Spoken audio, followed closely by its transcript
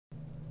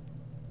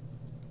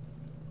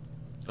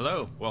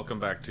Hello, welcome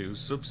back to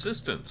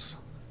Subsistence.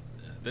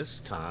 This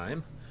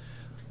time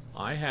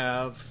I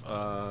have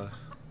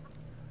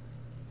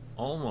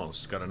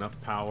almost got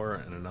enough power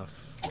and enough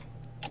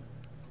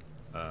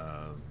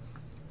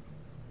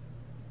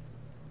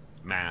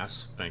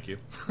mass, thank you,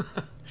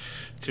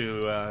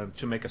 to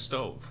make a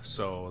stove.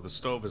 So the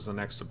stove is the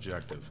next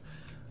objective.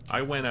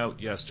 I went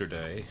out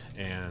yesterday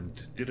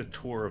and did a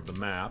tour of the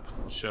map.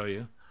 I'll show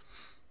you.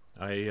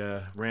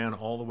 I ran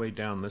all the way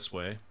down this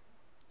way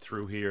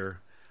through here.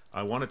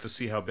 I wanted to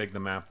see how big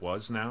the map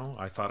was now.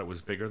 I thought it was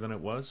bigger than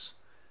it was,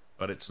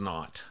 but it's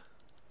not.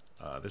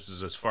 This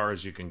is as far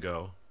as you can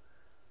go.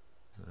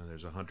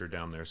 There's a hunter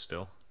down there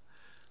still.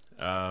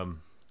 I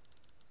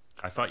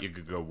thought you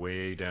could go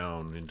way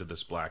down into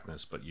this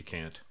blackness, but you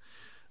can't.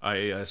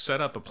 I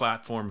set up a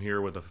platform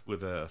here with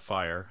a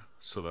fire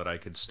so that I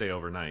could stay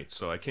overnight.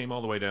 So I came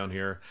all the way down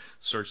here,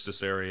 searched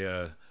this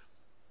area,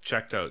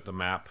 checked out the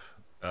map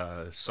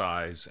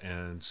size,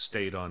 and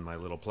stayed on my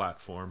little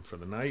platform for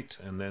the night,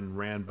 and then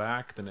ran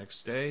back the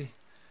next day,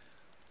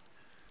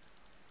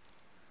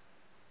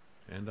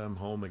 and I'm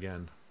home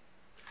again.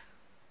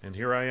 And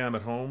here I am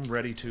at home,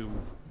 ready to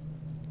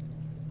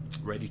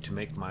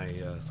make my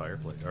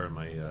fireplace or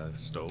my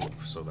stove,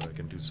 so that I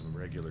can do some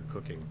regular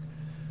cooking.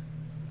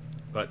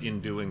 But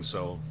in doing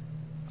so,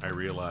 I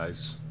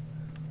realize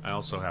I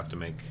also have to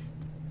make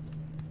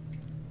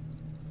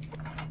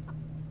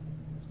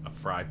a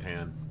fry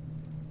pan.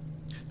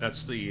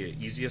 That's the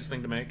easiest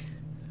thing to make,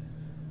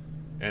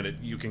 and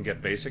you can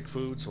get basic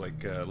foods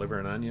like liver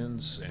and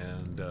onions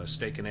and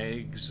steak and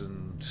eggs,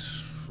 and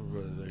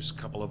there's a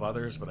couple of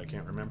others, but I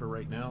can't remember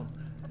right now.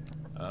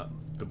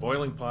 The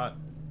boiling pot,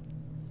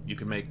 you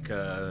can make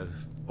not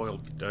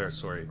boiled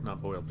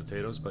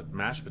potatoes, but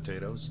mashed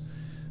potatoes,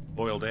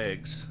 boiled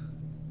eggs,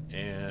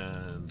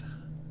 and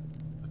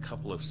a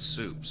couple of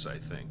soups, I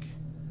think.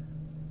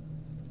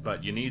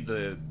 But you need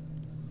the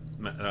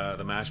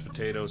mashed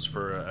potatoes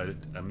for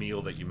a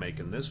meal that you make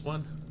in this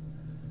one,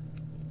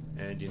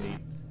 and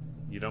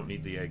you don't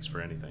need the eggs for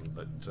anything.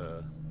 But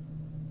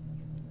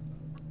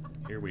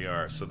here we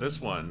are. So this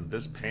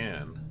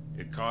pan,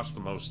 it costs the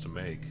most to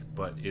make,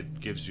 but it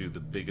gives you the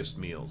biggest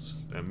meals,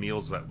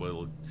 meals that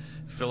will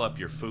fill up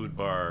your food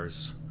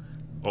bars,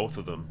 both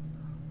of them,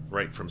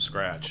 right from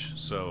scratch.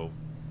 So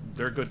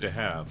they're good to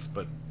have,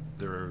 but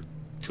they're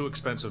too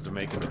expensive to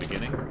make in the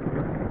beginning.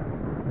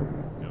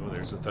 Oh,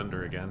 there's the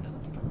thunder again.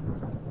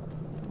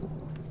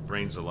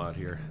 Rains a lot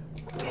here.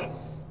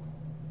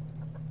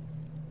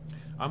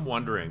 I'm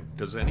wondering,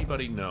 does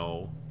anybody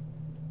know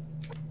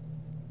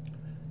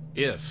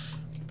if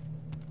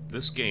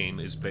this game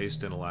is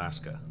based in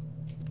Alaska?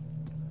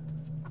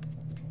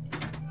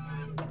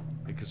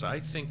 Because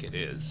I think it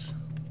is.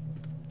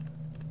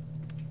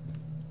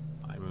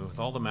 I mean, with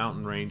all the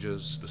mountain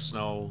ranges, the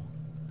snow,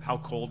 how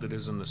cold it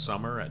is in the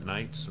summer at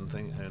nights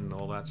and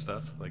all that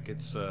stuff. Like,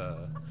 it's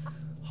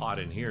hot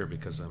in here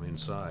because I'm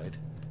inside.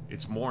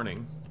 It's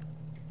morning.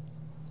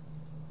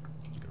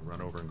 Run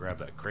over and grab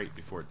that crate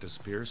before it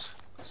disappears.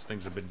 These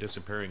things have been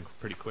disappearing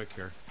pretty quick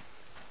here.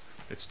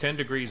 It's 10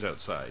 degrees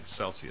outside,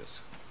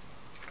 Celsius.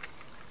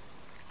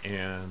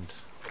 And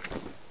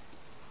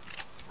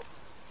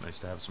nice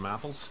to have some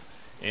apples.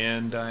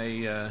 And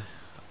I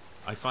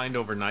find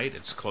overnight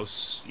it's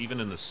close,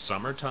 even in the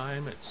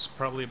summertime, it's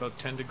probably about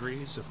 10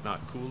 degrees, if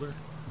not cooler.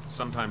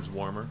 Sometimes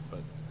warmer,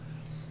 but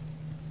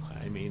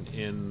I mean,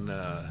 in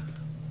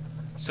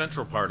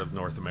central part of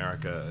North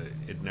America,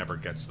 it never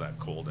gets that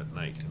cold at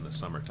night in the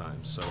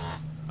summertime, so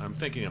I'm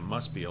thinking it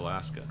must be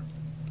Alaska.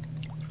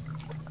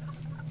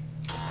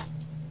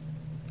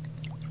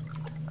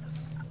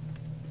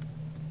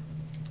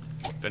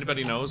 If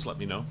anybody knows, let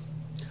me know.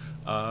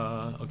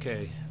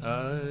 Okay.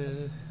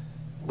 If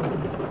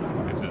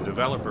the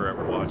developer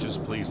ever watches,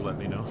 please let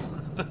me know.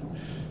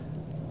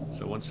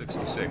 So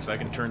 166, I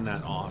can turn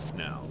that off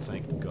now,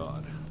 thank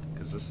God,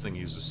 because this thing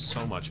uses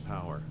so much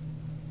power.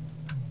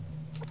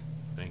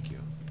 Thank you.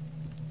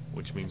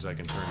 Which means I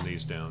can turn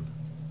these down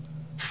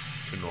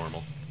to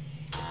normal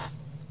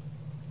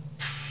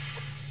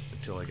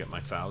until I get my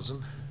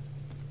 1,000.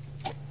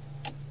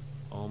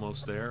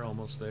 Almost there,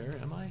 almost there.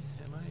 Am I?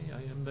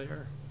 I am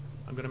there.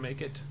 I'm gonna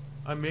make it.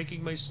 I'm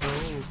making my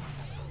stove.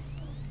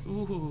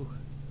 Ooh.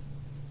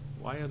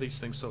 Why are these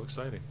things so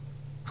exciting?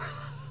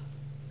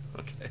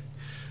 Okay.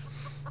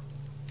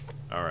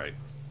 Alright.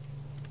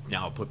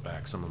 Now I'll put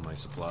back some of my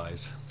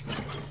supplies.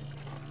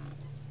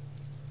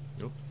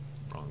 Nope.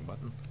 Wrong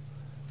button.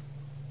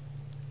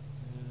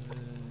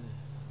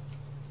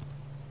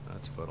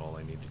 That's about all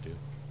I need to do.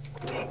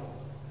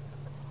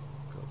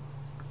 Go.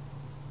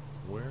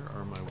 Where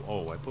are my...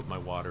 Oh, I put my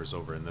waters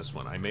over in this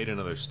one. I made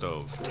another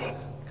stove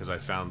because I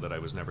found that I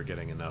was never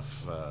getting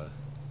enough...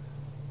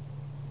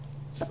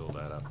 let's fill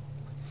that up.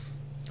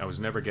 I was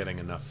never getting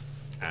enough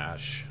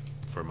ash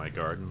for my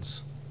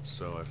gardens,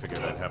 so I figured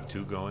I'd have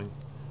two going.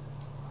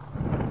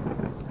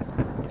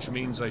 Which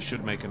means I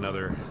should make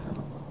another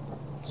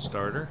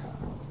starter.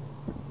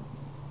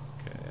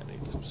 Okay, I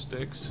need some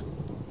sticks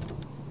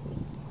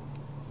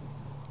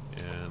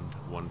and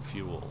one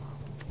fuel.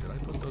 Did I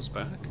put those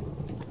back?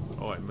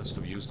 Oh, I must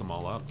have used them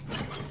all up.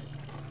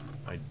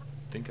 I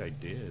think I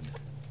did.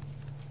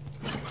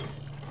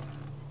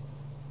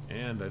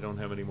 And I don't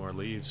have any more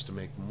leaves to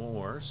make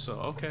more, so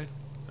okay.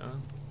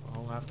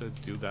 I'll have to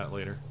do that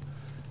later.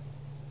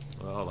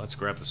 Well, let's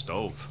grab the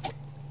stove.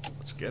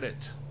 Let's get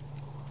it.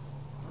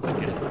 Let's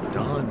get it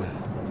done.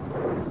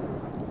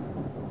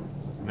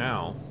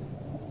 Now,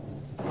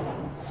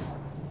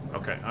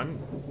 okay,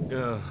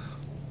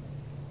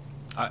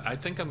 I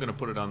think I'm gonna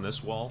put it on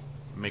this wall.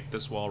 Make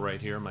this wall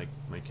right here my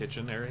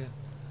kitchen area,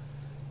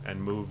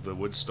 and move the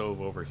wood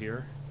stove over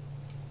here.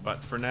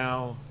 But for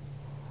now,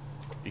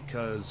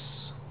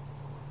 because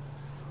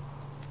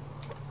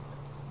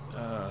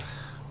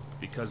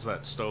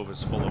that stove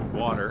is full of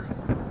water,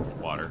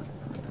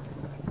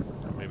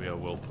 maybe I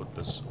will put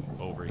this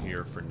over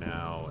here for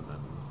now, and then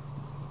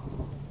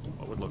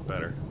what would look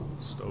better?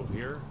 Stove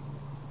here.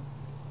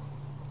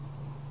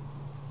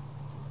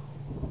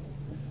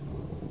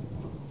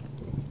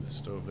 The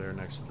stove there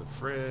next to the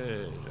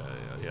fridge.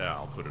 Yeah,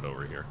 I'll put it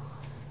over here.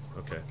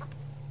 Okay.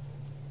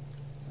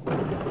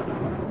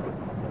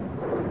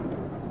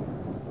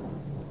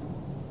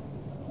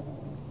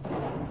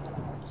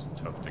 It's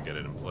tough to get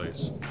it in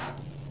place.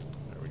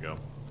 There we go.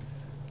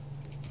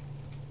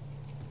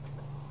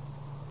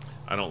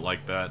 I don't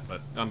like that,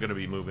 but I'm going to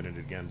be moving it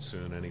again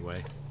soon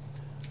anyway.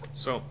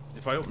 So,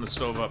 if I open the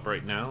stove up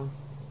right now,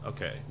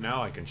 okay,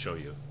 now I can show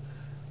you.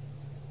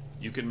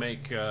 You can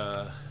make,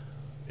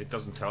 it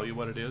doesn't tell you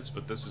what it is,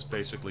 but this is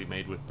basically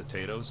made with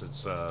potatoes.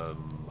 It's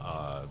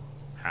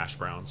hash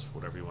browns,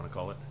 whatever you want to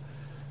call it.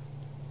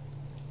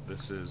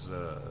 This is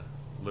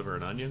liver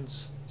and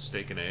onions,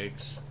 steak and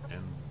eggs,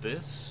 and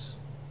this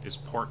is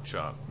pork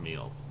chop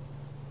meal,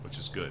 which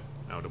is good.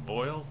 Now to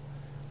boil,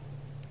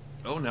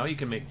 oh, now you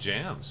can make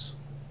jams.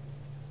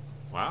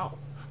 Wow.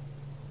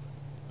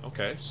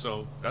 Okay,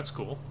 so that's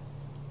cool.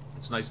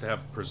 It's nice to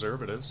have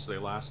preservatives. They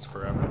last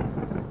forever.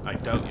 I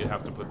doubt you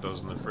have to put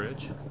those in the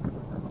fridge.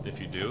 If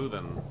you do,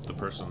 then the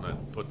person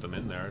that put them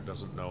in there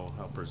doesn't know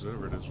how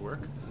preservatives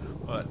work.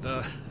 But,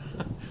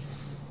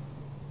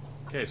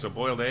 okay, so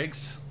boiled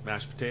eggs,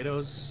 mashed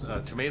potatoes,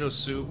 tomato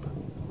soup,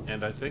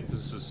 and I think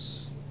this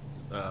is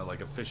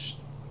like a fish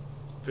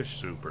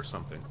soup or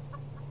something.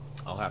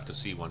 I'll have to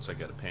see once I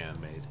get a pan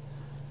made.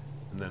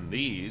 And then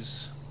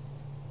these,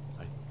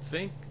 I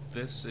think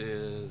this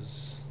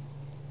is,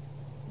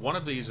 one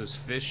of these is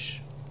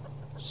fish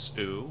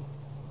stew,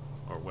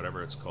 or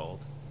whatever it's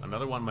called.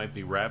 Another one might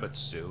be rabbit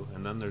stew,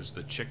 and then there's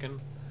the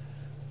chicken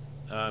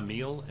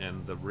meal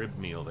and the rib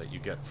meal that you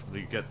get.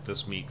 You get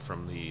this meat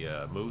from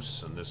the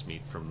moose and this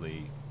meat from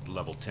the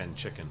level 10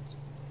 chicken.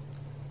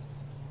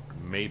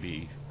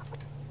 Maybe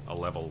a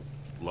level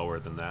lower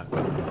than that.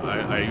 But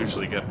I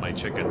usually get my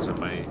chickens and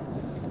my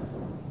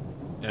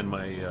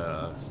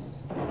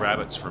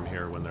rabbits from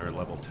here when they're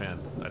level 10.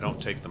 I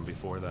don't take them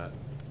before that.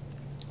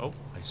 Oh,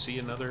 I see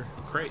another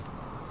crate.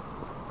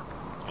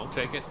 I'll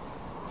take it.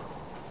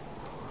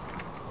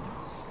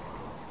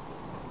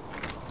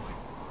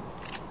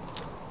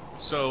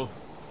 So,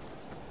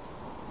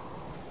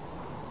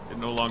 it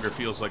no longer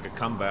feels like a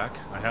comeback.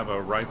 I have a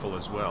rifle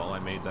as well. I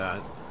made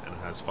that, and it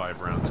has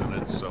 5 rounds in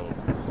it, so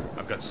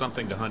I've got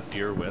something to hunt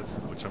deer with,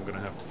 which I'm going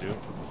to have to do.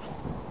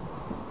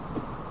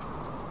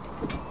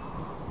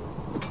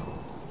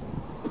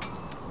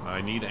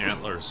 I need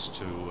antlers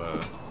to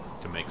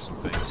make some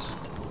things.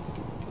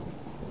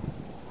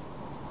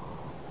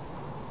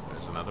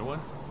 There's another one.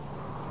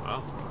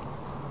 Well,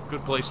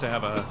 good place to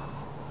have a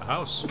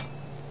house.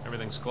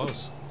 Everything's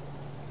close.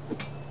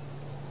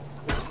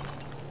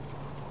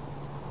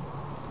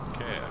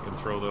 Okay, I can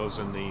throw those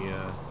in the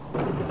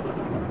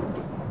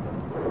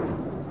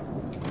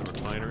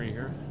refinery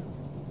here.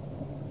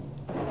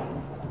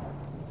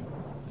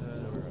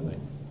 Where are they?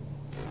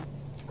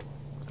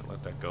 I'll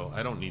let that go.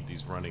 I don't need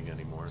these running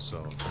anymore, so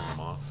I'll turn them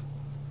off.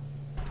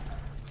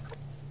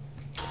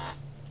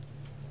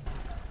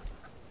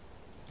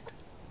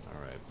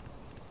 Alright.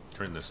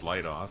 Turn this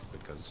light off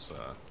because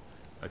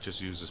that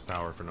just uses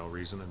power for no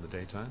reason in the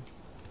daytime.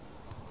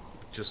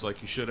 Just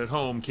like you should at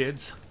home,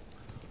 kids.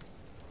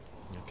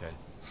 Okay.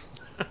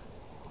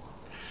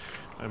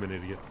 I'm an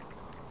idiot.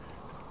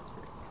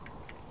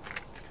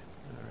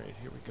 Alright,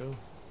 here we go.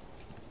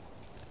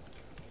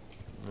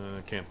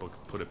 I can't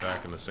put it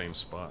back in the same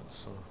spot,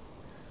 so...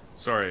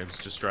 Sorry, it's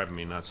just driving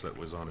me nuts that it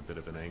was on a bit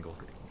of an angle.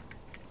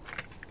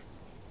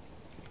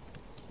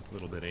 A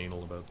little bit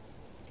anal about...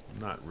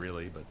 Not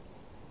really, but...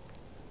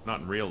 Not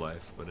in real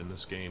life, but in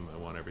this game I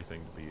want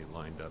everything to be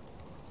lined up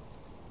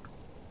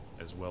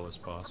as well as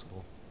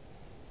possible.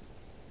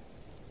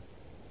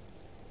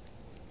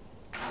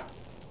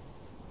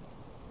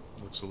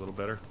 Looks a little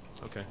better.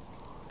 Okay.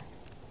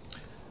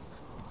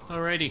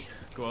 Alrighty,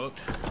 go out.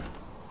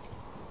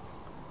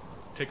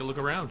 Take a look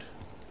around.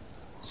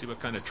 See what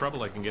kind of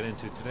trouble I can get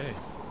into today.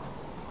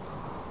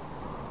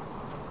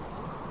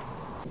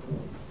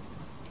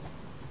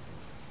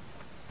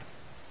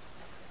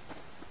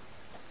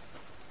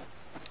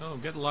 Oh,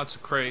 I'm getting lots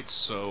of crates,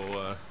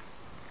 so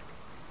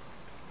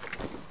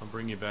I'll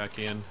bring you back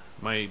in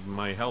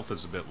My health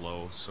is a bit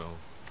low, so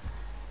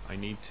I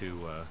need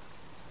to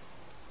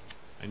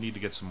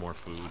get some more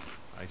food.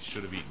 I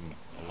should have eaten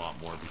a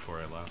lot more before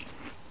I left.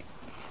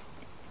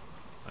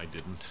 I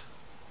didn't.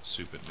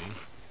 Soup at me.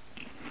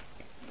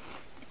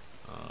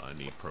 I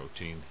need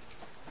protein.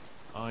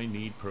 I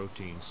need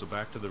protein. So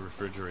back to the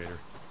refrigerator.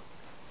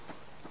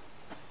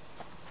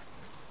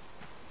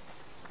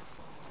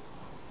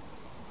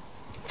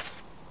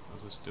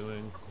 How's this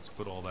doing? Let's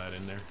put all that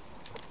in there.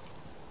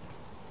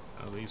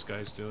 How are these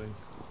guys doing?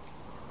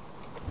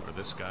 Or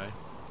this guy?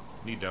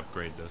 Need to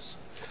upgrade this.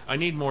 I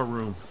need more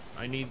room.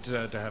 I need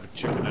to have a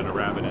chicken and a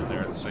rabbit in there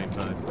at the same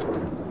time.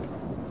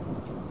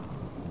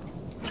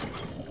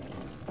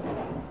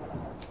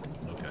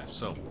 Okay,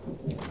 so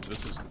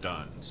this is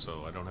done,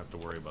 so I don't have to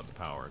worry about the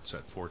power. It's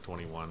at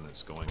 421,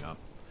 it's going up.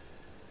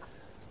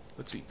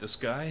 Let's eat this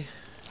guy.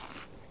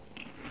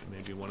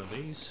 Maybe one of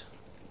these.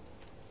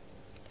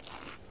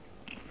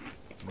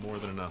 More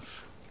than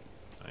enough.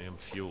 I am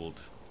fueled.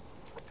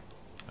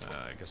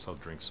 I guess I'll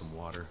drink some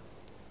water.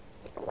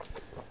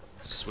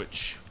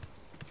 Switch.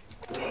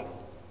 Take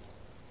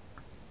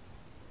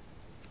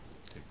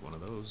one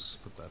of those,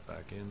 put that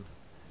back in.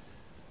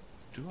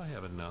 Do I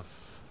have enough?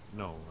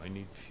 No, I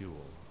need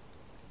fuel.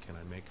 Can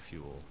I make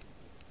fuel?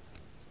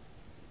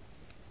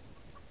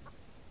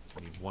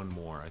 I need one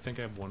more. I think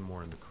I have one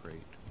more in the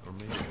crate. Or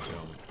maybe I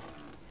don't.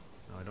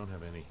 No, I don't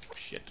have any.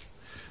 Shit.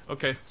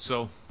 Okay,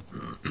 so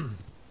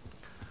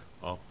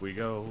off we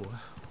go.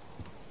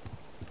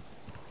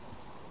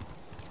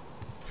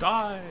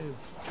 Dive!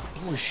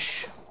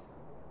 Whoosh!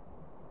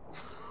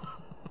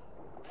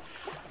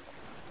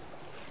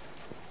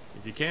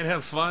 If you can't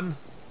have fun,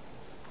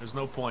 there's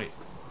no point.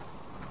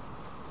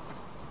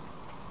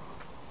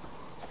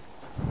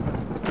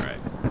 Alright.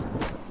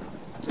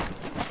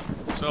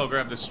 So I'll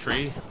grab this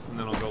tree, and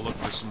then I'll go look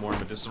for some more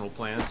medicinal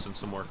plants and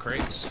some more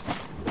crates.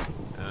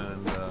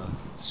 And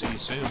see you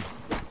soon.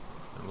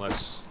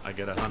 Unless I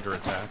get a hunter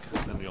attack,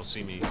 then you'll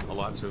see me a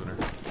lot sooner.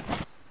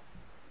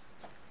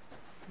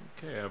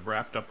 Okay, I've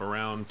wrapped up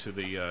around to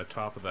the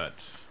top of that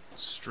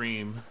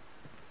stream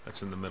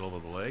that's in the middle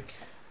of the lake.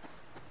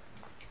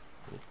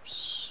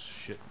 Oops,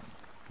 shit.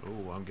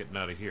 Oh, I'm getting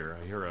out of here.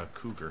 I hear a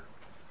cougar.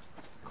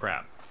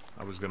 Crap.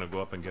 I was going to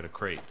go up and get a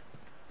crate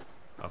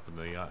up in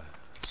the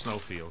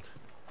snowfield.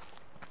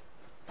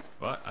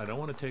 But I don't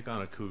want to take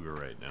on a cougar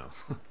right now.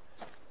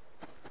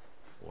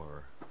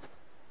 Or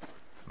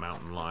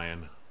mountain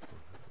lion.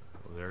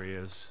 Oh, there he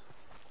is.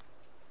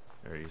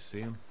 There, you see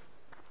him?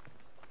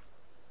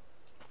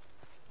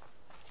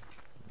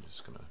 I'm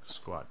just gonna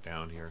squat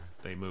down here.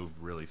 They move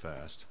really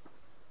fast.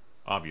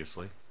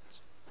 Obviously.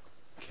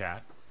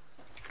 Cat.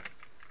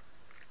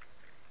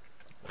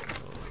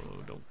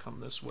 Oh, don't come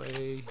this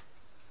way.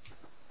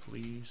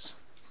 Please.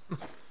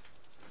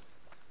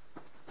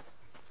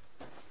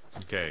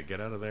 Okay,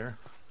 get out of there.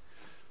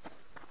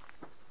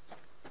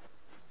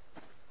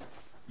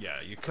 Yeah,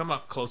 you come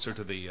up closer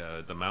to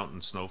the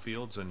mountain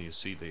snowfields and you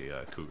see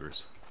the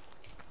cougars.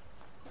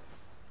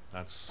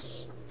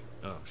 That's...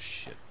 oh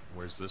shit,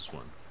 where's this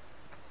one?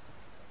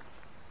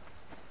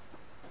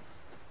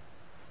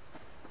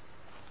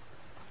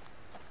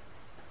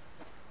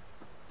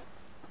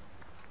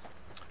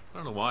 I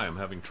don't know why I'm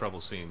having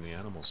trouble seeing the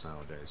animals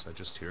nowadays. I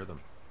just hear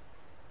them.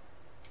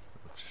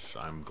 Which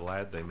I'm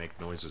glad they make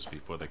noises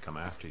before they come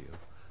after you.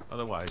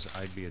 Otherwise,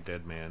 I'd be a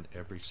dead man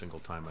every single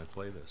time I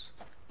play this.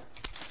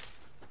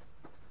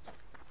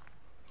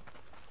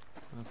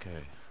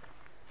 Okay.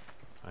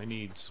 I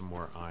need some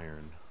more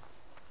iron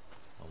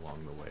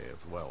along the way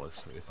as well,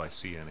 if I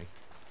see any.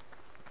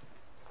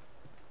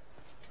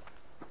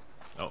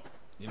 Oh,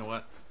 you know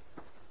what?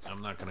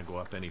 I'm not going to go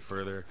up any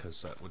further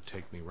because that would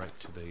take me right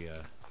to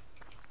the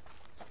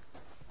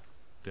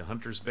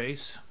hunter's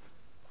base.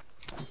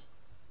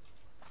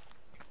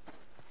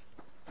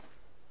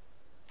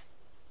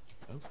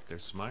 Oh,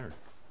 there's some iron.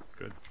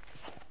 Good.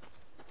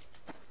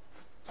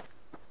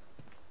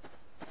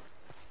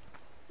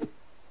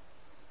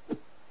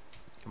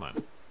 Come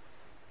on.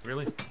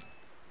 Really?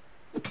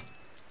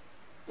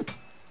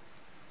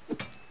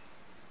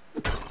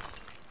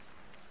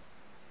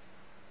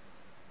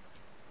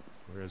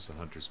 Where is the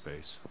hunter's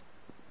base?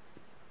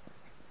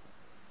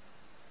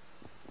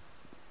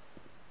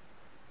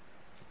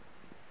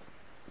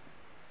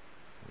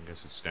 I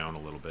guess it's down a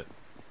little bit.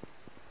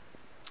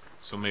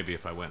 So maybe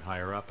if I went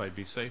higher up, I'd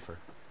be safer.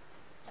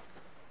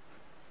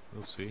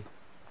 We'll see.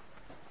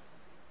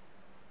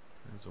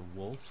 There's a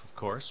wolf, of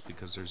course,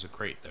 because there's a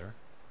crate there.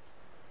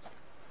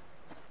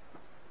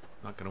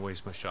 Not gonna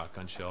waste my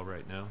shotgun shell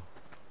right now.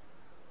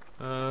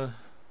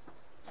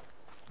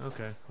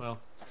 Okay, well,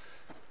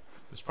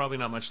 there's probably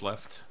not much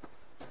left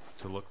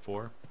to look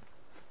for.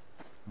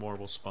 More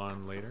will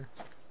spawn later.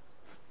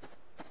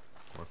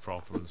 Or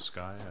fall from the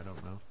sky, I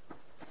don't know.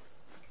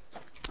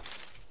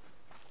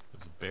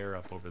 There's a bear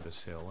up over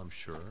this hill, I'm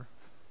sure.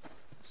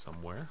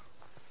 Somewhere.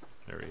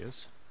 There he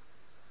is.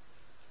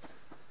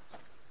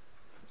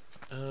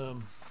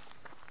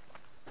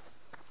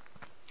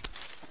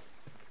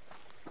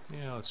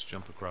 Yeah, let's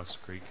jump across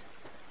the creek.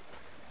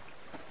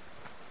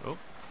 Oh,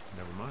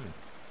 Never mind.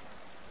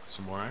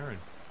 Some more iron.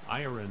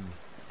 Iron.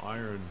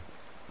 Iron.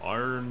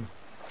 Iron.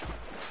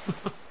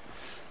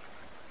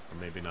 Or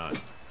maybe not.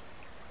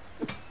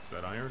 Is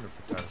that iron or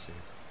potassium?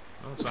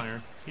 Oh, it's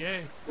iron.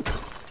 Yay!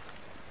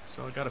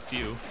 So I got a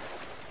few.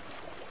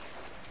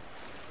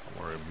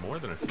 Or more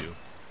than a few.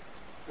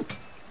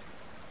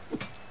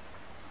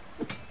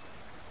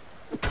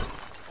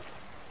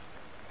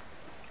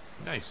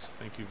 Nice.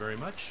 Thank you very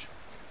much.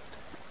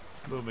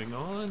 Moving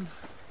on.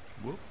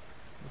 Whoop.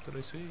 What did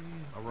I see?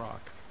 A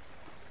rock.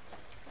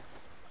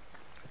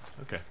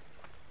 Okay.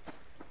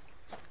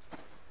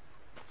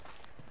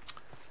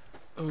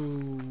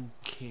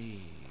 Okay.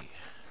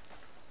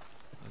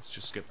 Let's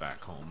just get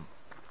back home.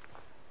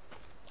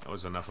 That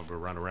was enough of a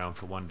run around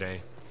for one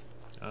day.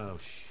 Oh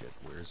shit,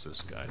 where's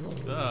this guy?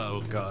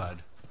 Oh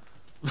god.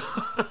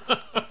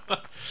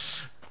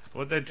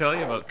 What'd they tell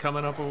you about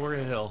coming up over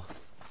a hill?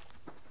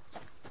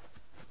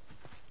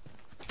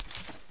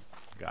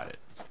 Got it.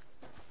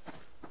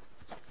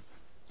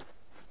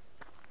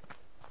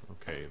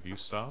 Okay, have you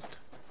stopped?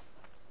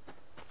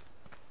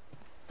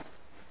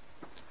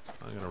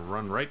 I'm gonna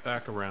run right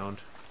back around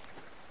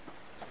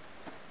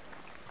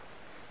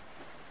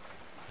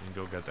and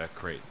go get that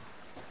crate.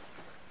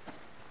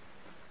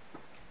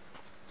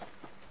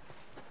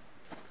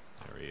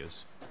 There he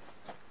is.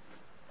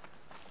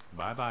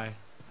 Bye bye.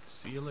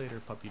 See you later,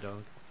 puppy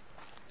dog.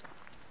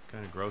 It's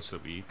kind of gross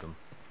that we eat them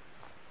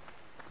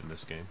in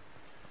this game.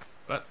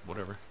 But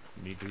whatever.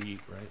 You need to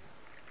eat, right?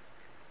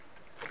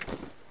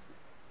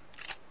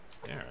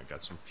 There, I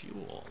got some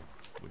fuel,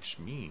 which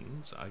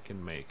means I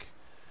can make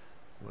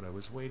what I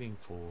was waiting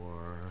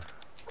for.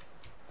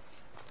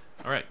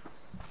 Alright.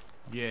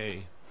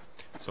 Yay.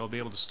 So I'll be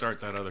able to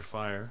start that other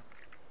fire.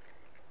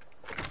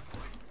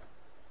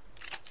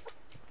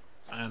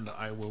 And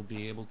I will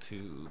be able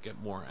to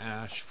get more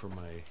ash for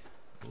my...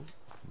 Oh,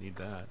 need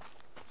that.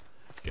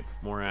 Get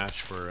more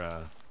ash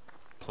for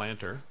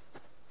planter.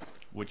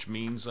 Which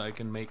means I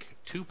can make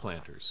 2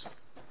 planters.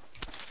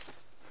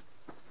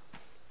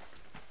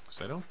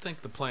 Because I don't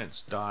think the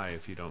plants die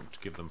if you don't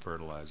give them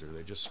fertilizer.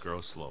 They just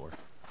grow slower.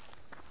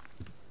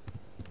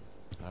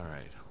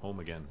 Alright, home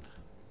again.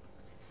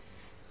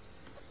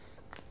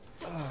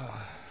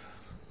 Oh,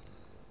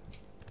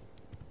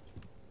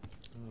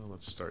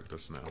 let's start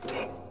this now.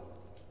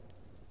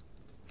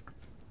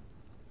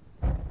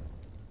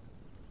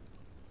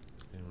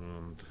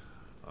 And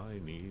I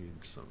need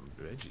some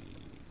veggie.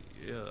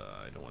 Yeah,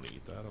 I don't want to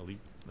eat that. I'll eat...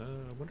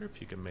 I wonder if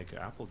you can make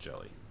apple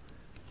jelly.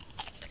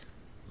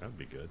 That'd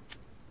be good.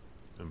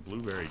 And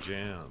blueberry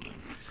jam,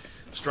 and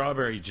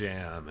strawberry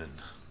jam, and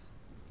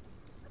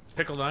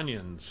pickled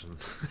onions,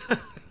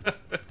 and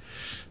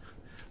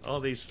all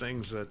these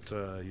things that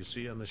you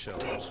see on the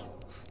shelves.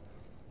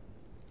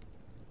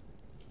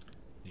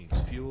 Needs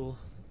fuel.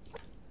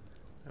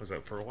 I was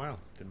out for a while.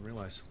 Didn't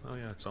realize. Oh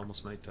yeah, it's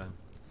almost nighttime.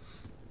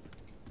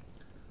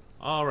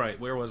 Alright,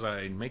 where was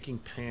I? Making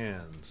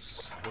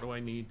pans. What do I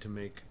need to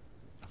make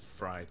a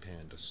fry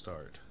pan to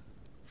start?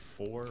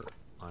 4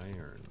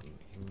 iron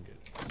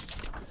ingots.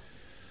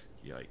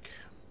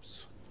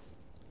 Yikes.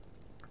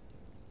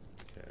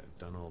 Okay, I've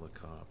done all the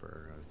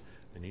copper.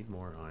 I need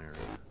more iron.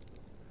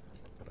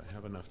 But I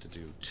have enough to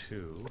do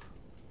 2.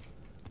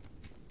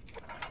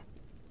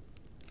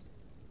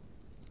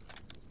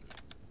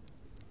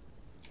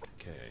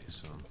 Okay,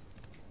 so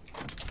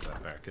put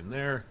that back in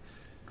there.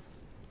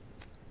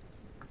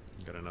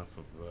 Got enough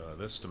of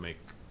this to make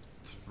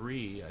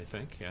 3, I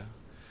think, yeah.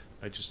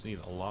 I just need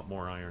a lot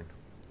more iron.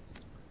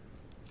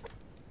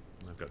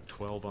 I've got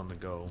 12 on the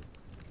go.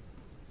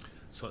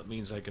 So it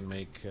means I can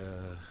make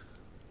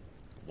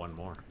 1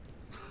 more.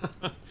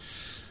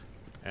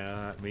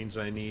 It means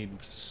I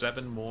need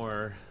 7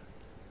 more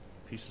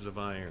pieces of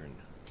iron,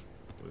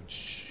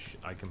 which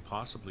I can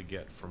possibly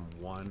get from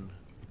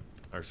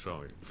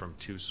from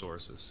 2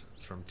 sources,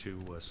 from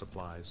 2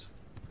 supplies.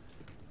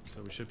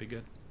 So we should be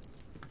good.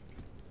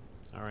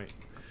 Alright,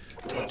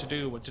 what to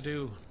do, what to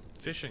do?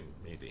 Fishing,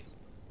 maybe.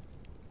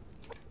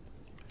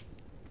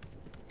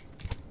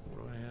 What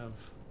do I have?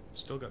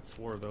 Still got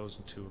 4 of those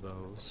and 2 of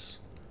those.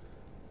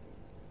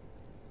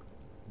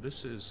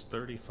 This is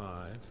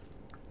 35.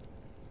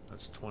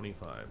 That's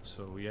 25.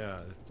 So yeah,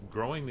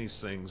 growing these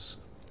things,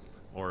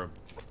 or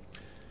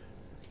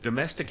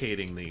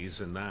domesticating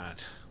these and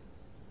that,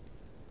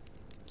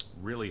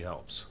 really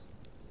helps.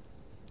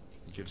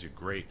 It gives you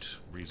great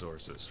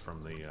resources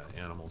from the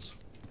animals.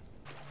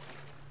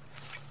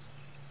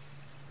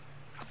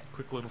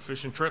 Quick little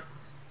fishing trip.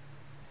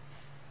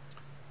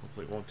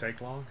 Hopefully it won't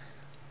take long.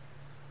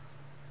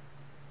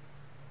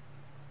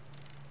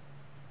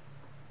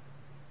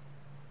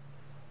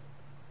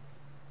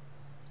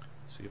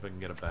 See if I can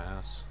get a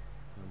bass.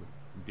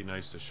 It'd be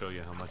nice to show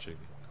you how much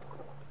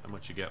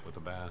you get with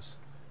a bass.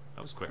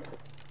 That was quick.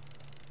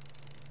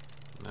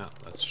 No,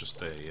 that's just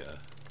a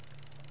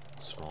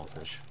small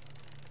fish.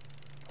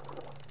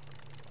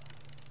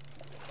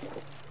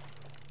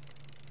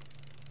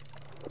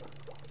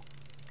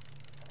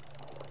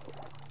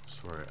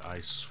 I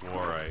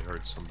swore I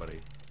heard somebody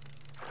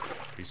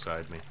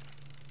beside me.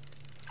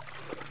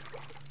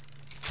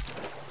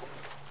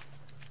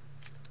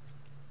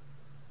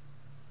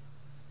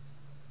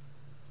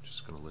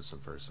 listen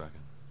for a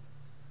second.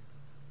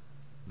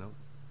 Nope.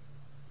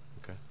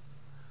 Okay.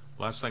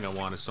 Last thing I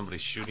want is somebody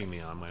shooting me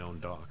on my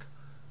own dock.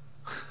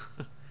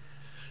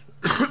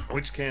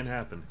 Which can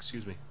happen,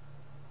 excuse me.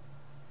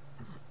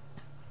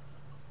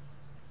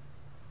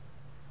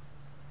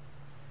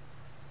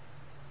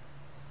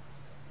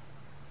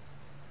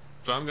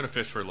 So I'm going to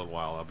fish for a little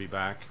while. I'll be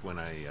back when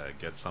I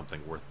get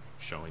something worth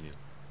showing you.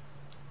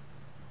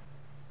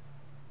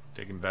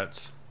 Taking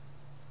bets.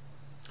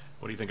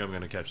 What do you think I'm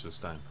going to catch this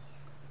time?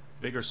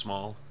 Big or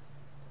small?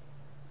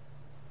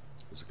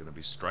 Is it going to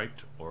be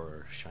striped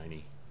or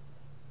shiny?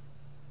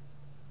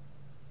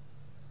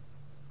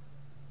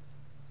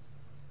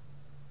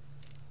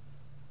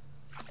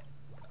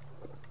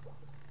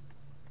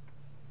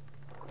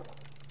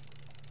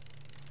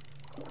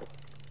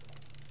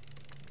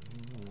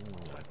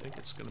 I think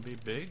it's going to be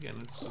big,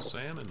 and it's a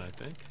salmon, I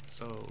think.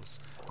 So,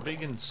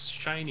 big and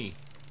shiny.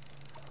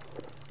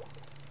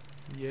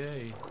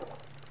 Yay.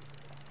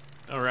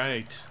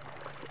 Alright.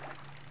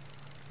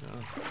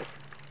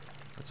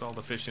 That's all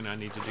the fishing I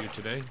need to do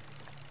today.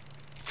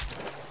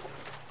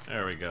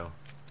 There we go.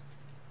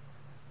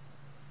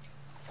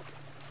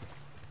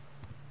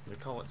 They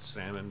call it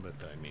salmon, but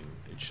I mean,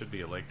 it should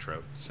be a lake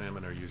trout.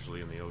 Salmon are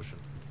usually in the ocean.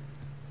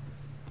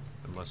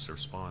 Unless they're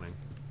spawning.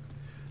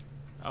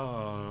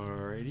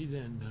 Alrighty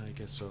then, I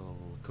guess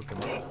I'll cook them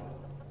up.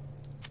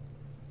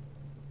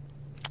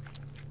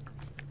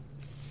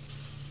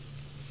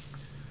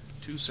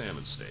 Two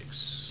salmon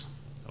steaks.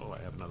 Oh, I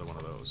have another one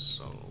of those,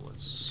 so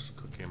let's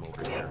cook him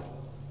over here.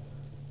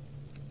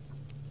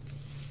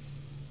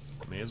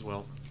 May as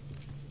well.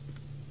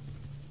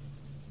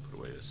 Put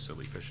away this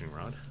silly fishing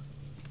rod.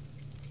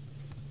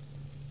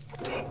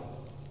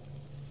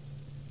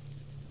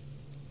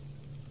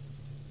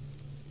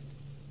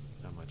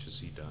 How much has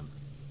he done?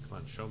 Come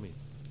on, show me.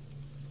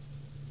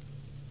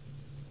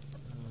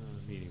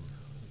 Medium.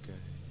 Okay.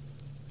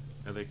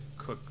 Now they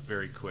cook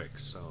very quick,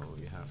 so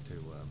you have to.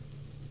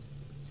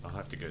 I'll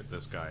have to get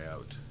this guy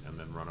out, and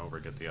then run over,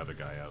 get the other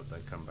guy out,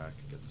 then come back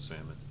and get the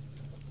salmon.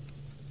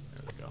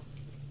 There we go.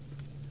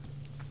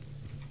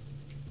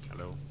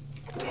 Hello.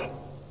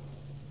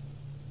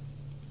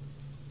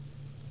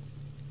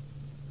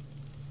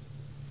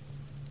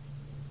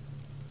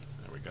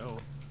 There we go.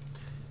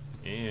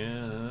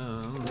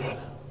 And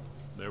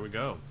there we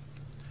go.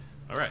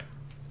 Alright,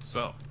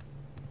 so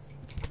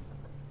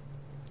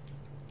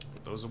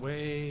put those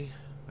away.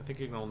 I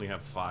think you can only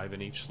have 5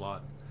 in each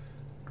slot.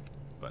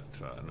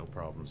 But no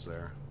problems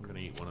there. I'm going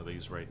to eat one of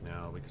these right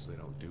now because they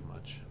don't do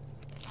much.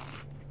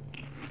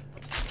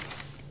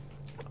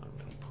 I'm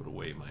going to put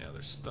away my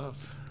other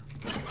stuff.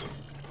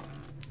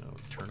 Oh,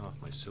 turn off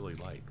my silly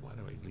light. Why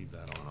do I leave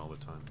that on all the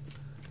time?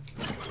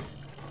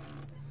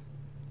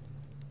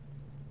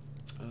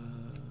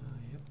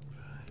 Yep.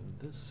 And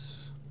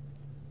this...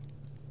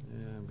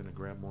 Yeah, I'm going to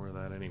grab more of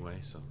that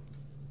anyway, so...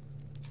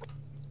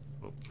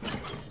 Oh,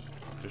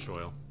 fish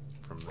oil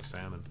from the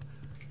salmon.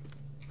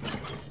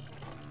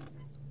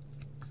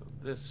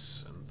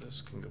 This and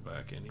this can go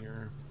back in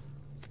here,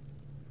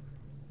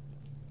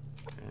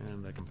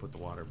 and I can put the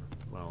water,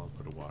 well, I'll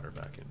put the water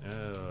back in.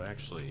 Oh,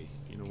 actually,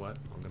 you know what,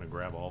 I'm gonna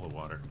grab all the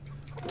water.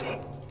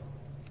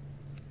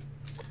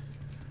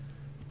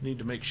 Need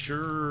to make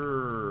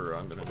sure,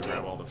 I'm gonna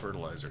grab all the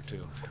fertilizer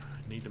too.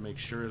 Need to make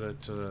sure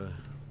that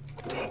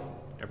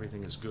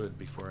everything is good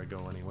before I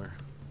go anywhere.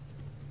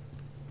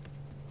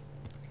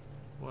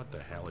 What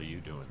the hell are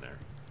you doing there?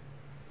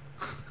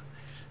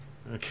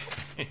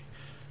 Okay.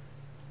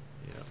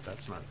 Yeah,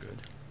 that's not good.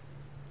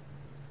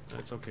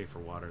 That's okay for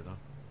water, though.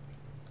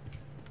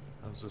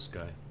 How's this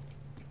guy?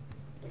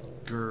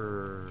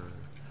 Grrr.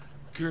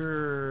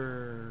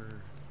 Grrr.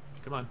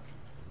 Come on.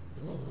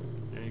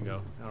 There you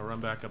go. Now run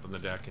back up on the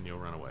deck and you'll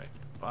run away.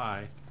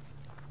 Bye.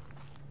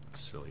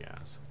 Silly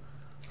ass.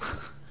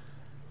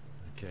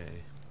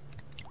 Okay.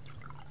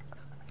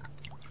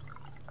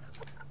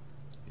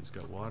 He's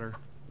got water.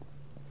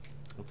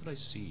 What did I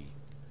see?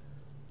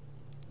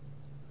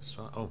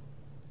 Oh.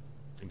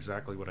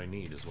 Exactly what I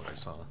need is what I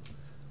saw.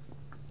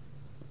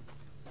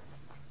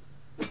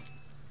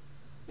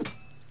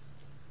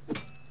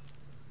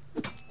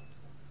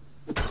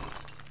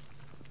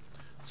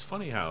 It's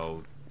funny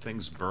how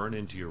things burn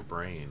into your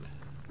brain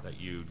that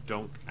you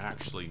don't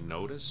actually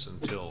notice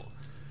until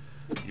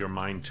your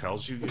mind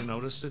tells you you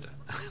noticed it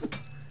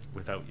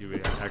without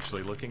you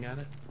actually looking at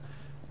it.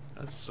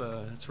 That's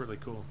really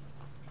cool.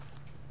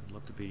 I'd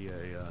love to be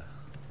a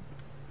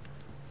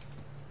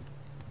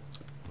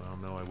well,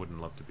 no, I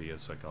wouldn't love to be a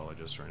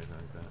psychologist or anything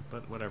like that,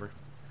 but whatever.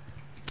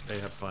 They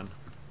have fun.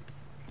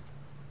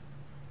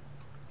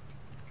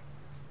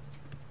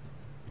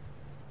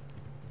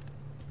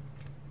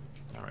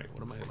 Alright,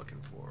 what am I looking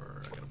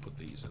for? I gotta put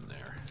these in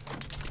there.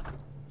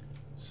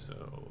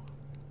 So,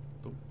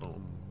 boom,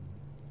 boom.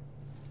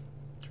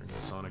 Turn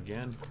this on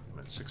again. I'm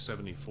at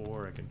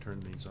 674. I can turn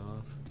these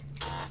off.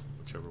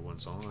 Whichever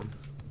one's on.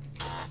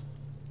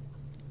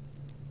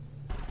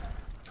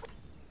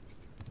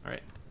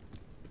 Alright.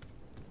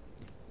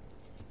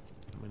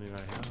 How many did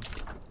I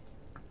have?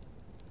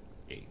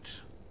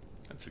 8.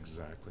 That's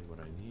exactly what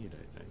I need,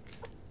 I think.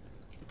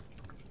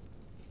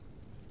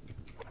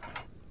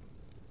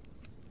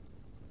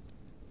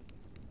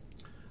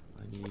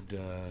 I need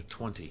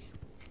 20.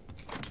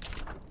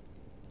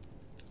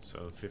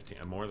 So 15,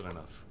 more than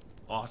enough.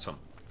 Awesome.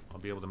 I'll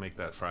be able to make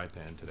that fry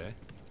pan today.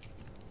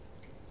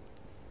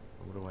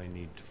 What do I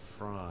need to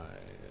fry?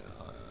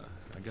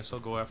 I guess I'll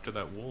go after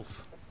that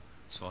wolf.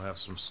 So I'll have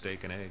some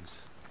steak and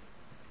eggs.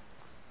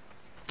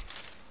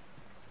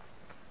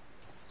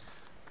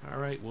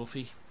 Alright,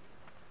 Wolfie.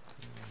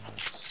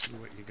 Let's see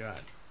what you got.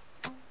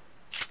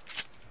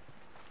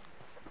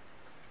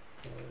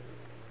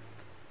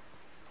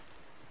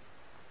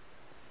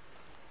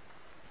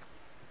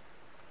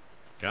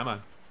 Come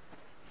on.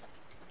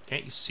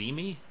 Can't you see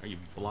me? Are you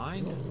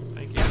blind?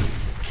 Thank you.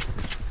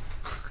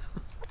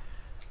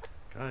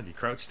 God, you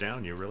crouch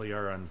down, you really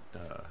are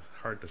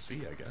hard to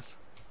see, I guess.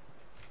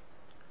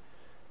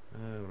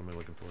 What am I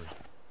looking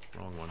for?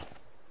 Wrong one.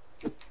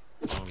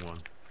 Wrong one.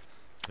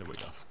 There we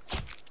go.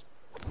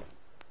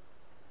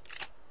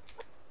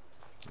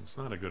 It's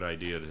not a good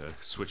idea to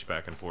switch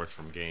back and forth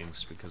from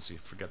games because you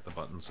forget the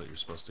buttons that you're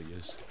supposed to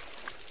use.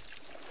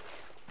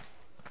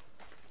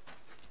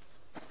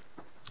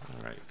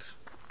 Alright.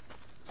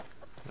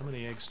 How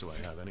many eggs do I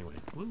have anyway?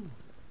 Woo!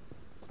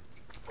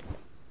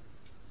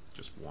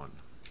 Just one.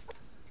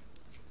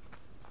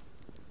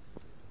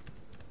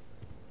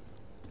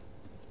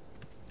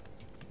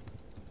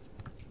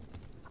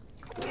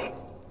 Get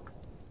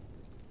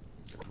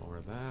more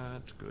of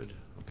that. Good.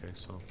 Okay,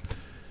 so...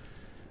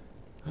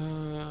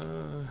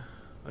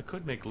 I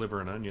could make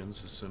liver and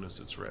onions as soon as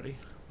it's ready,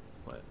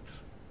 but...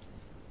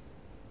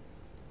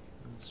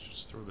 let's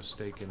just throw the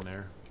steak in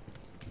there.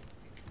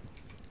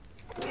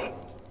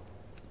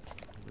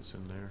 This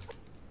in there.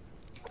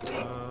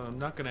 I'm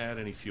not going to add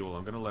any fuel.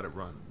 I'm going to let it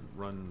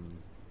run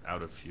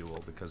out of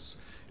fuel, because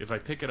if I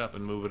pick it up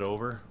and move it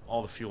over,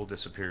 all the fuel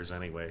disappears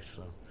anyway,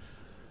 so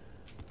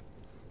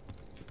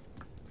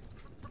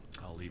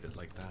I'll leave it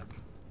like that.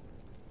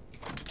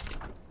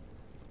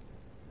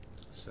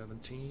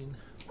 17.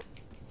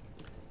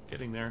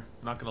 Getting there.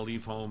 Not going to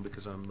leave home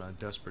because I'm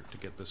desperate to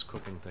get this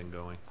cooking thing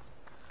going.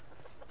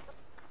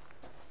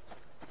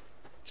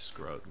 Just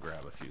go out and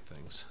grab a few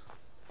things.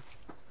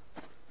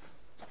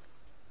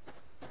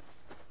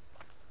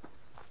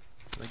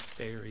 Like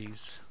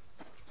berries.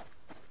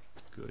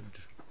 Good,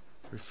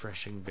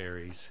 refreshing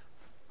berries.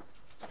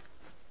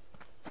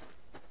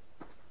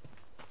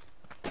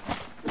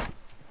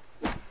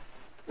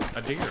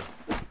 A deer.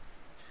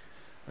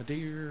 A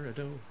deer, a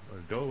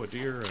doe, a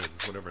deer, a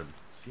whatever,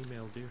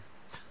 female deer.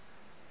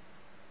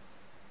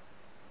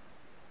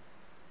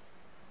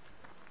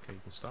 Okay, you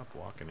can stop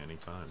walking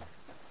anytime.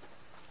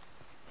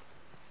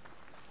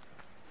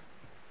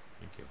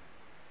 Thank you.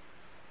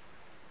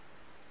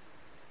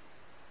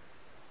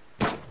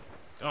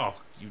 Oh,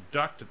 you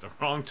ducked at the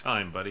wrong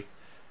time, buddy.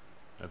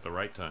 At the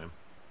right time.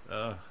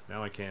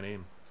 Now I can't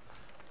aim.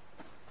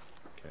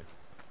 Okay.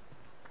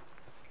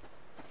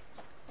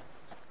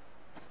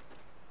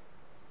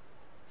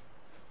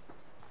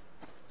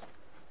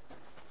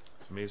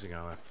 It's amazing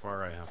how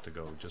far I have to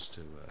go just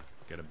to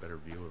get a better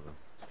view of them.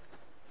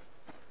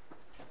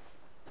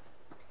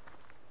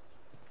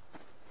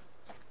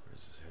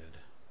 Where's his head?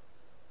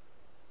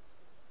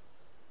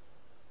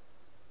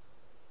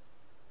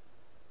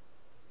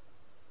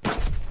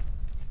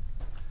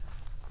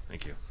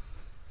 Thank you.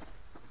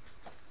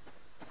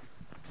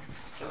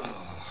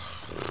 Oh.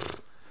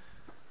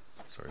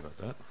 Sorry about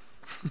that.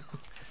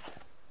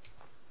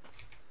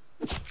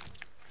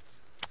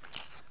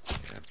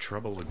 I have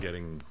trouble with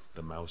getting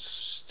the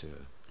mouse to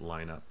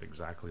line up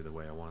exactly the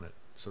way I want it.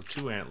 So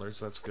 2 antlers,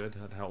 that's good,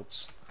 that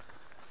helps.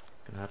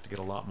 Gonna have to get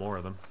a lot more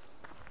of them.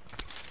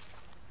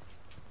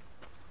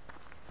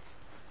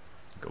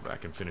 Go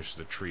back and finish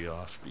the tree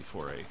off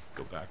before I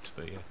go back to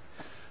the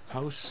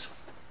house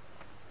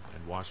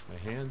and wash my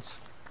hands.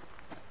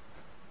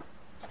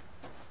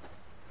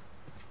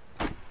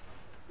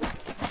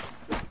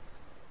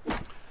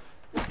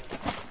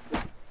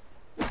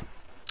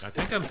 I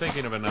think I'm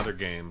thinking of another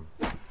game,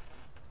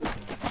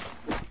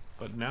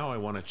 but now I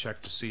want to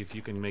check to see if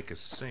you can make a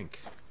sink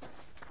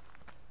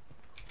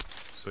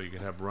so you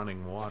can have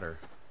running water.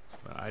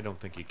 But I don't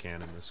think you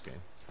can in this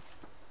game.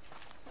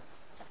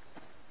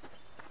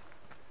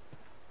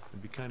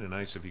 It'd be kind of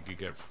nice if you could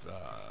get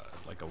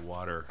like a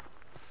water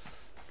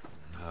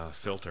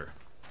filter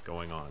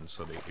going on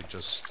so that you could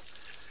just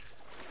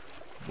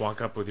walk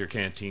up with your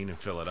canteen and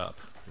fill it up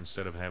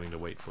instead of having to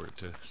wait for it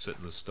to sit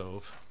in the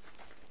stove.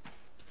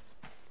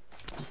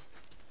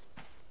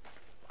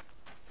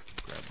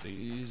 Grab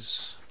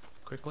these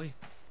quickly.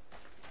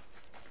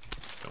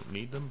 Don't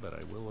need them, but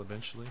I will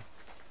eventually.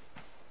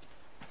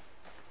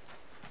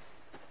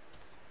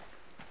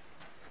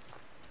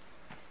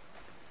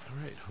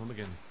 Alright, home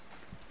again.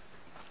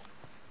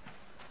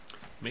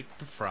 Make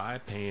the fry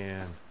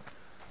pan.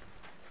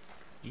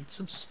 Eat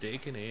some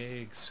steak and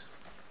eggs.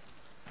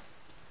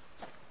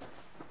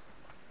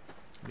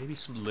 Maybe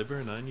some liver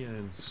and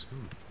onions.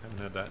 Haven't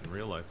had that in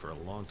real life for a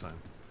long time.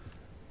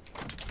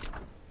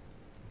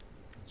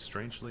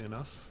 Strangely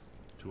enough,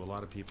 To a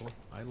lot of people,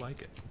 I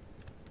like it.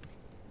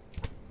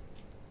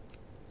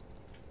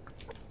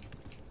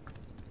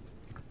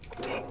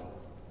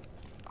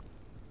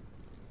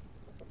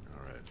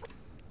 Alright.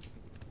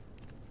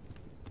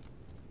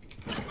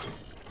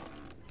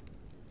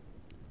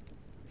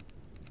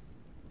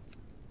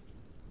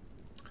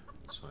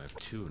 So I have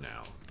 2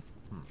 now.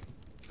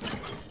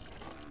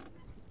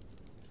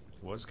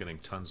 Was getting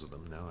tons of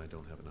them, now I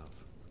don't have enough.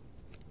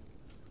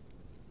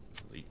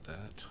 Delete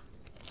that.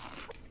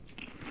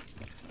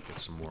 Get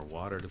some more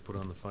water to put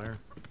on the fire.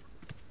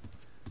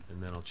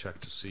 And then I'll check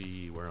to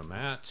see where I'm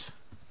at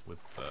with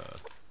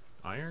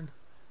iron.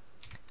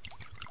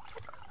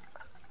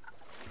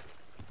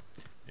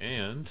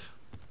 And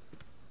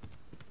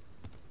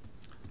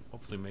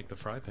hopefully make the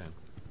fry pan.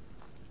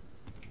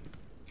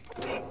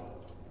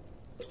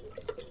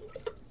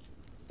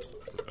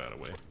 Put that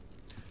away.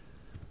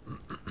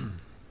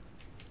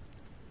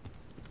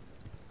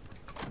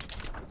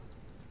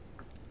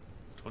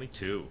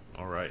 22.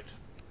 All right.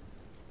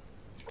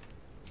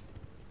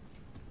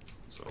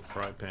 So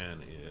fry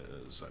pan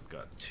is, I've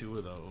got 2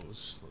 of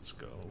those. Let's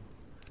go.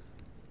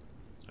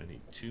 I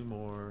need 2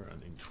 more. I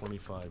need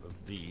 25 of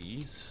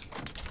these.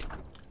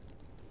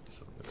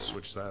 So let's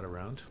switch that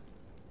around.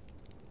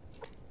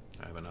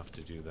 I have enough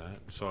to do that.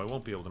 So I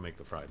won't be able to make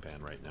the fry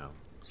pan right now.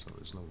 So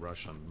there's no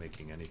rush on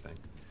making anything.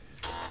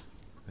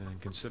 And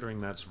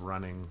considering that's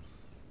running,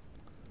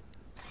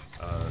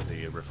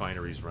 the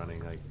refinery's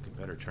running, I could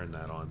better turn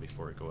that on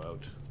before I go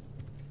out.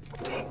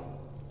 And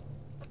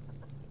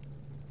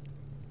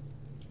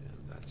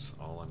that's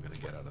all I'm going to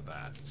get out of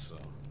that, so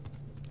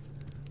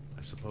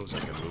I suppose I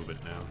can move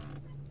it now.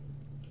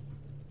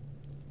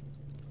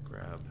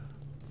 Grab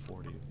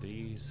 40 of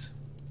these.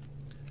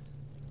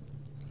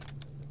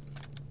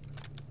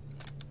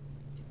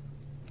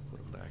 Put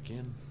them back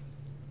in.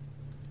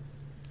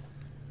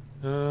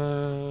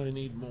 I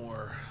need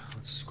more.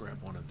 Let's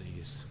grab one of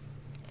these.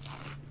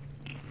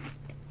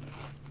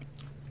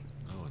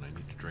 Oh, and I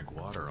need to drink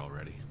water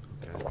already.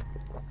 Okay.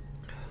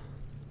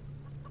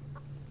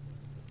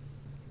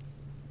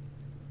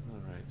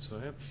 Alright, so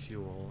I have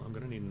fuel. I'm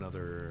gonna need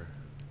another...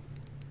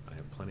 I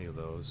have plenty of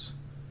those.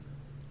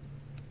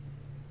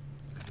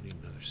 I'm gonna need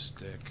another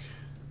stick.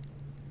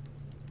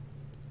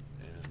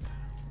 And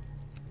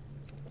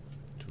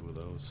 2 of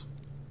those.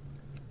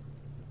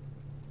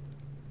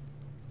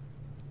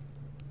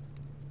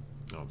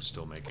 No, I'm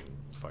still making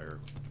fire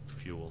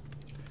fuel.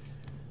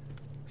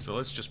 So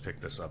let's just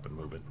pick this up and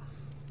move it.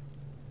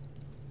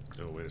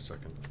 Oh, wait a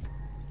second.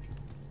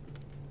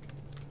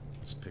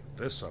 Let's pick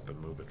this up and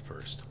move it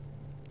first.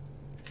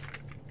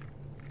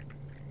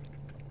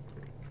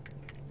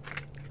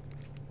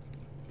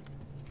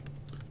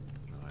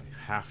 I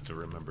have to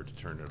remember to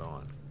turn it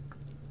on.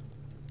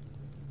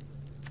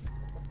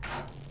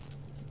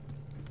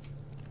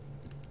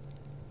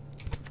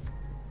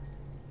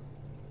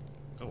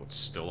 Oh, it's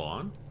still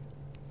on?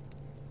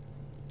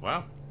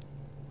 Wow.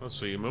 Oh,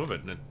 so you move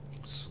it and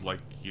it's like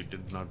you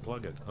did not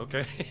plug it.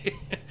 Okay.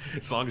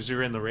 As long as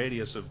you're in the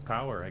radius of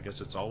power, I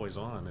guess it's always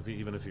on,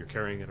 even if you're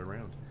carrying it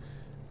around.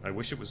 I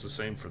wish it was the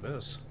same for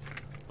this.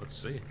 Let's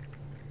see.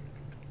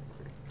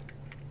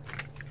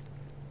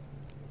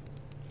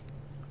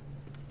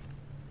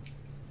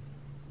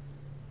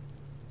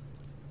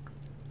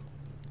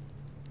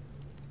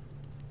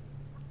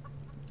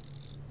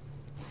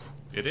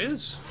 It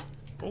is.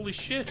 Holy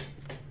shit.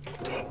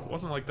 It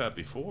wasn't like that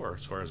before,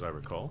 as far as I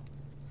recall.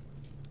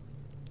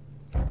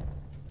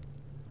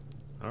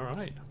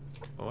 Alright.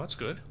 Well, that's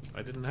good.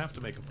 I didn't have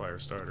to make a fire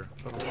starter,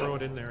 but I'll throw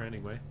it in there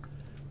anyway.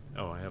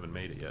 Oh, I haven't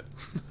made it yet.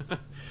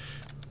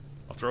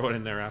 I'll throw it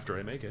in there after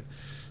I make it.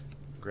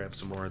 Grab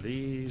some more of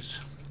these.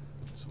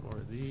 Some more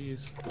of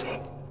these.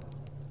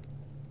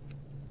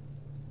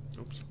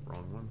 Oops,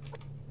 wrong one.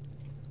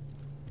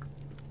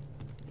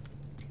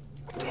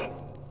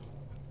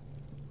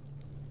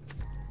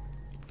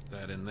 Put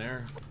that in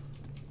there.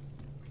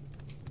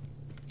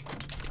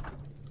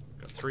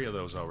 Got 3 of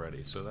those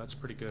already, so that's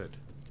pretty good.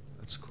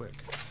 That's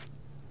quick.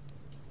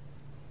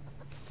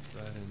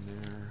 Put that in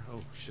there.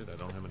 Oh shit, I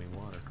don't have any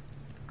water.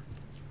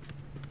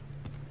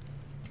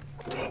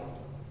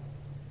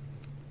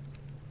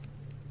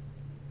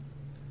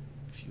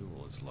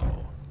 Fuel is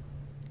low.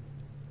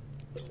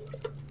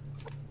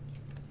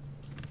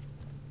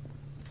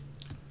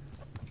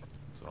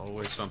 It's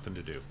always something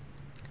to do.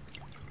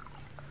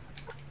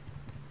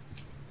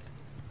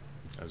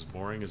 As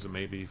boring as it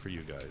may be for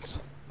you guys,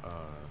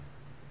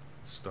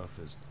 stuff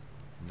is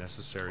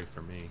necessary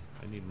for me.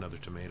 I need another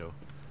tomato.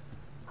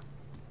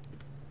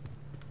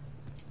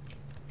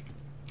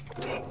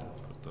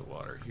 Put the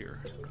water here.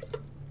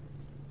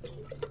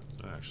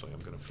 Actually, I'm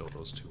going to fill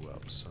those 2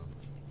 up, so...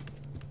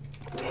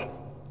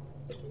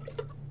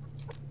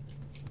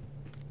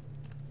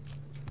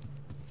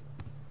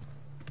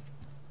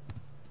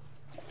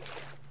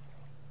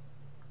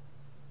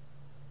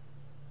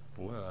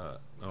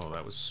 What? Oh,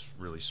 that was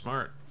really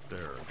smart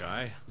there,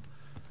 guy.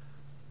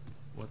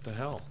 What the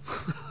hell?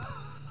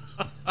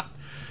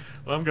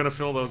 Well, I'm going to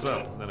fill those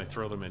up, and then I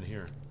throw them in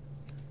here.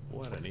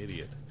 What an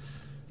idiot.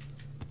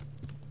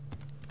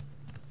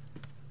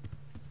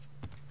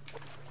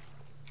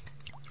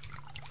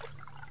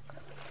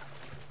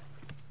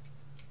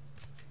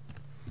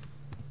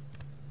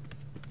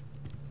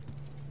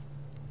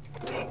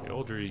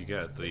 older you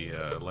get,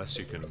 the less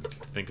you can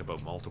think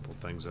about multiple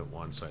things at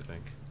once, I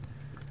think.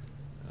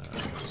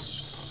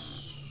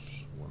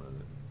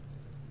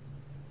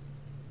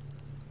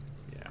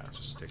 Yeah,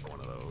 just take one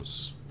of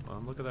those.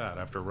 Well, look at that.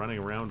 After running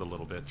around a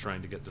little bit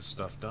trying to get this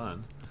stuff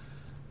done,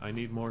 I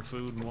need more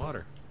food and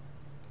water.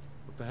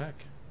 What the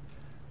heck?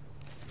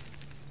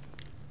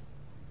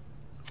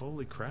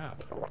 Holy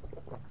crap.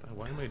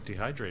 Why am I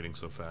dehydrating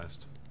so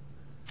fast?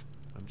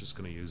 I'm just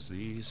going to use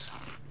these.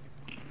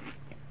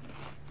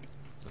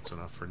 That's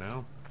enough for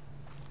now.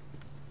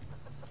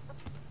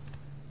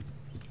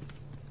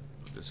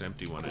 Put this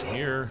empty one in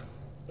here.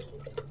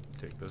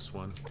 Take this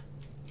one.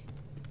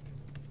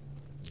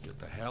 Get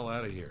the hell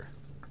out of here.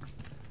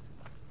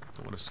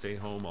 Don't want to stay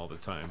home all the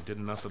time. Did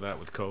enough of that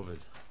with COVID.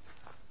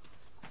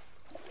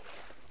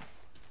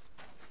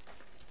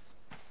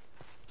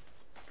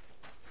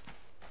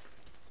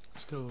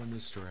 Let's go in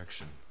this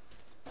direction.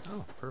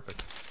 Oh,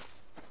 perfect.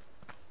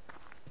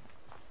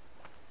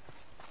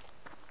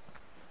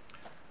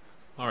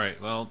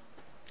 Alright, well,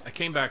 I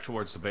came back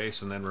towards the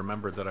base and then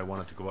remembered that I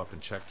wanted to go up and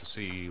check to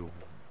see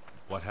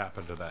what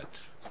happened to that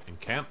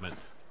encampment.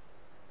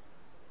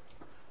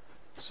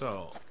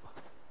 So,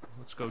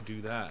 let's go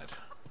do that.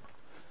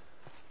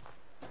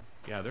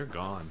 Yeah, they're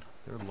gone.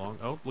 They're long.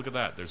 Oh, look at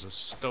that. There's a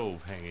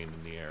stove hanging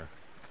in the air.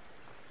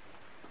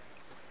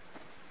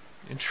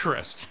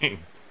 Interesting.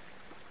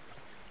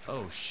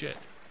 Oh, shit.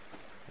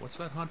 What's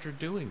that hunter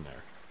doing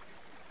there?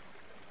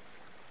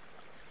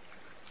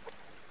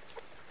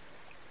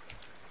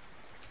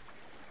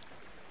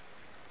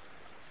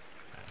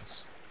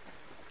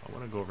 I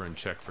want to go over and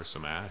check for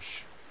some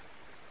ash.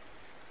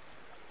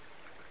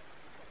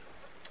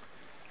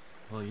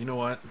 Well, you know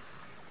what?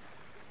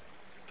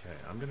 Okay,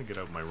 I'm going to get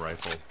out my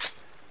rifle,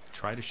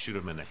 try to shoot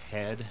him in the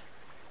head,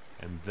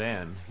 and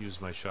then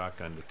use my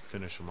shotgun to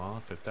finish him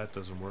off. If that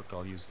doesn't work,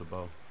 I'll use the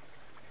bow.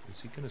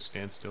 Is he going to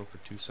stand still for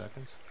 2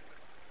 seconds?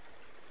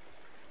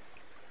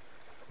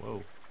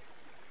 Whoa.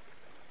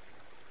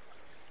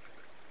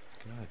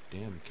 God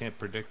damn, you can't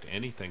predict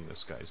anything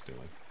this guy's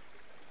doing.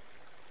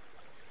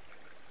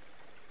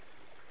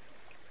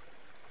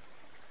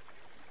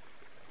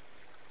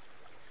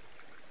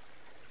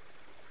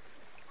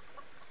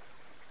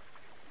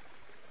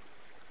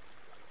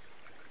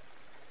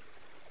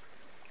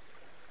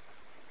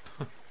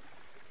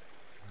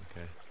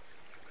 Okay.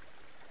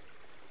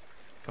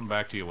 Come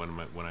back to you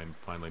when I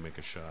finally make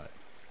a shot.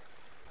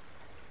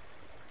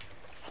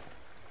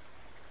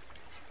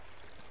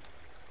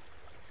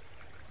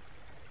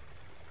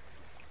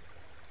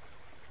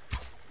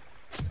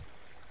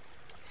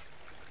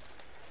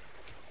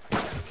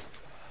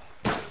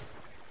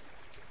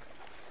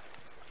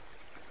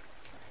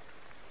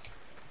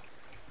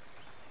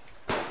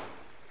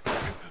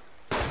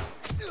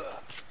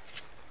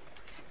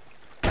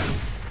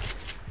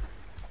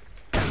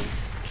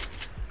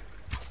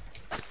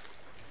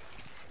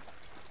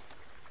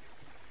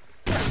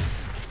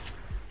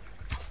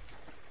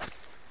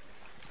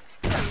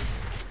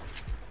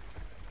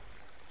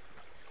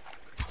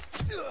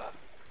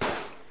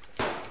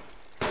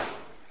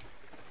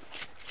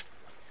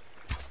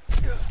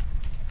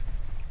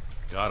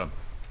 Got him.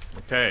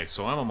 Okay,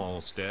 so I'm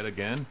almost dead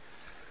again.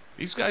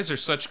 These guys are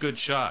such good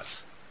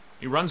shots.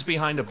 He runs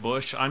behind a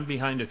bush, I'm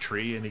behind a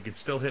tree, and he can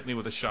still hit me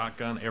with a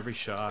shotgun every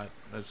shot.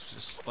 That's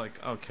just like,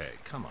 okay,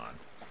 come on.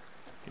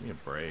 Give me a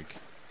break.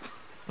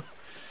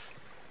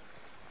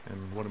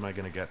 And what am I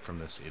going to get from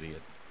this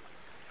idiot?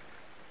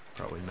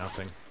 Probably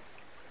nothing.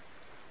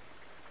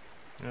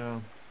 Yeah,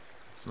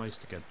 it's nice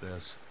to get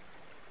this.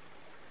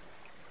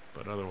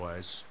 But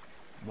otherwise,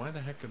 why the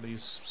heck are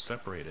these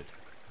separated?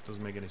 It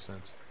doesn't make any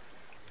sense.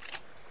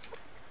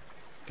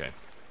 Okay.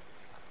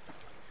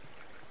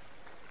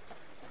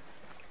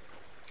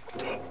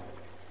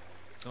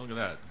 Oh, look at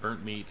that.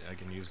 Burnt meat, I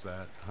can use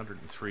that.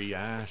 103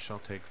 ash, I'll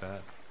take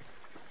that.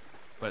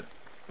 But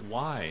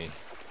why?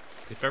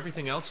 If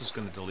everything else is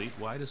going to delete,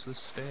 why does this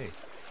stay?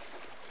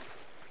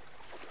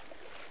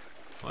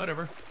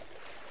 Whatever.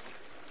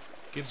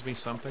 Gives me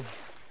something.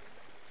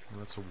 Oh,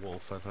 that's a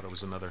wolf. I thought it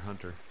was another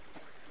hunter.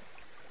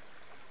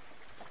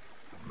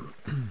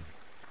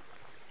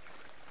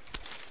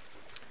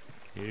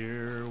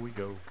 Here we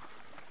go.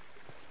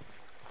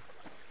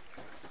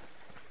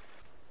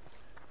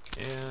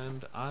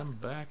 And I'm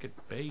back at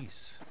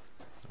base.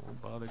 I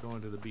won't bother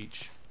going to the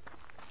beach.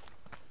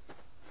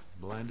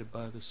 Blinded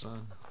by the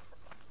sun.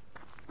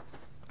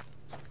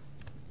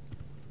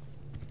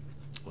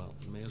 Well,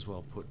 may as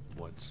well put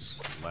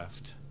what's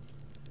left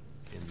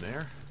in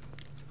there.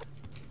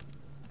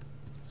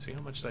 See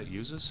how much that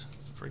uses?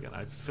 Friggin',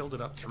 I filled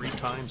it up 3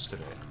 times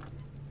today.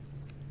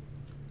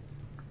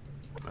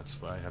 That's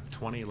why I have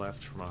 20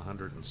 left from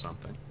 100 and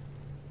something.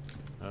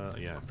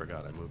 Yeah, I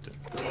forgot I moved it.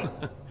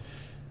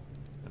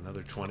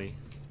 Another 20.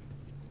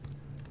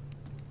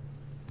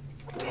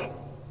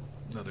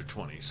 Another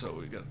 20. So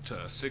we got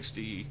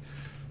 60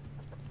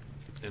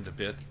 and a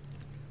bit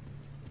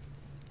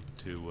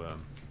to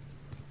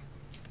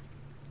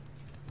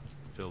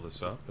fill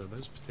this up. Are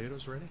those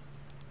potatoes ready?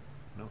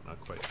 No,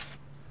 not quite.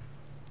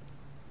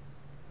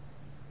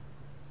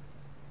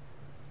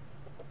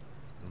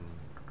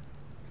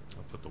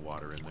 put the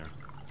water in there.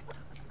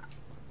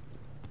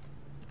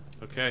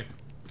 Okay,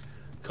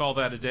 call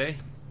that a day.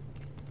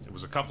 It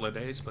was a couple of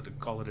days, but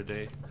call it a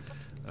day.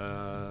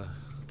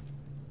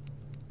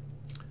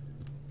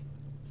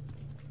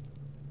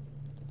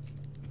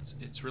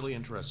 It's really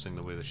interesting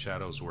the way the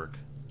shadows work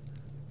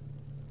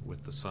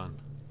with the sun.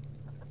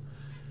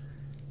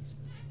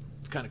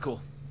 It's kind of cool.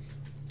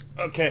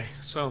 Okay,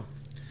 so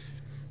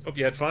hope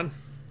you had fun,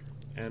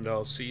 and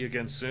I'll see you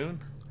again soon.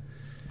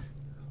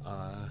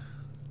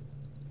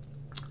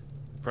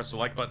 Press the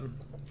like button.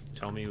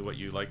 Tell me what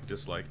you liked,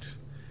 disliked.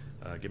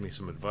 Give me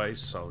some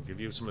advice. I'll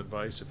give you some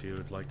advice if you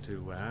would like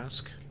to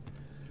ask.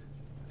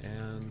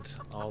 And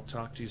I'll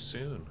talk to you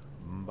soon.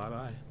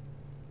 Bye-bye.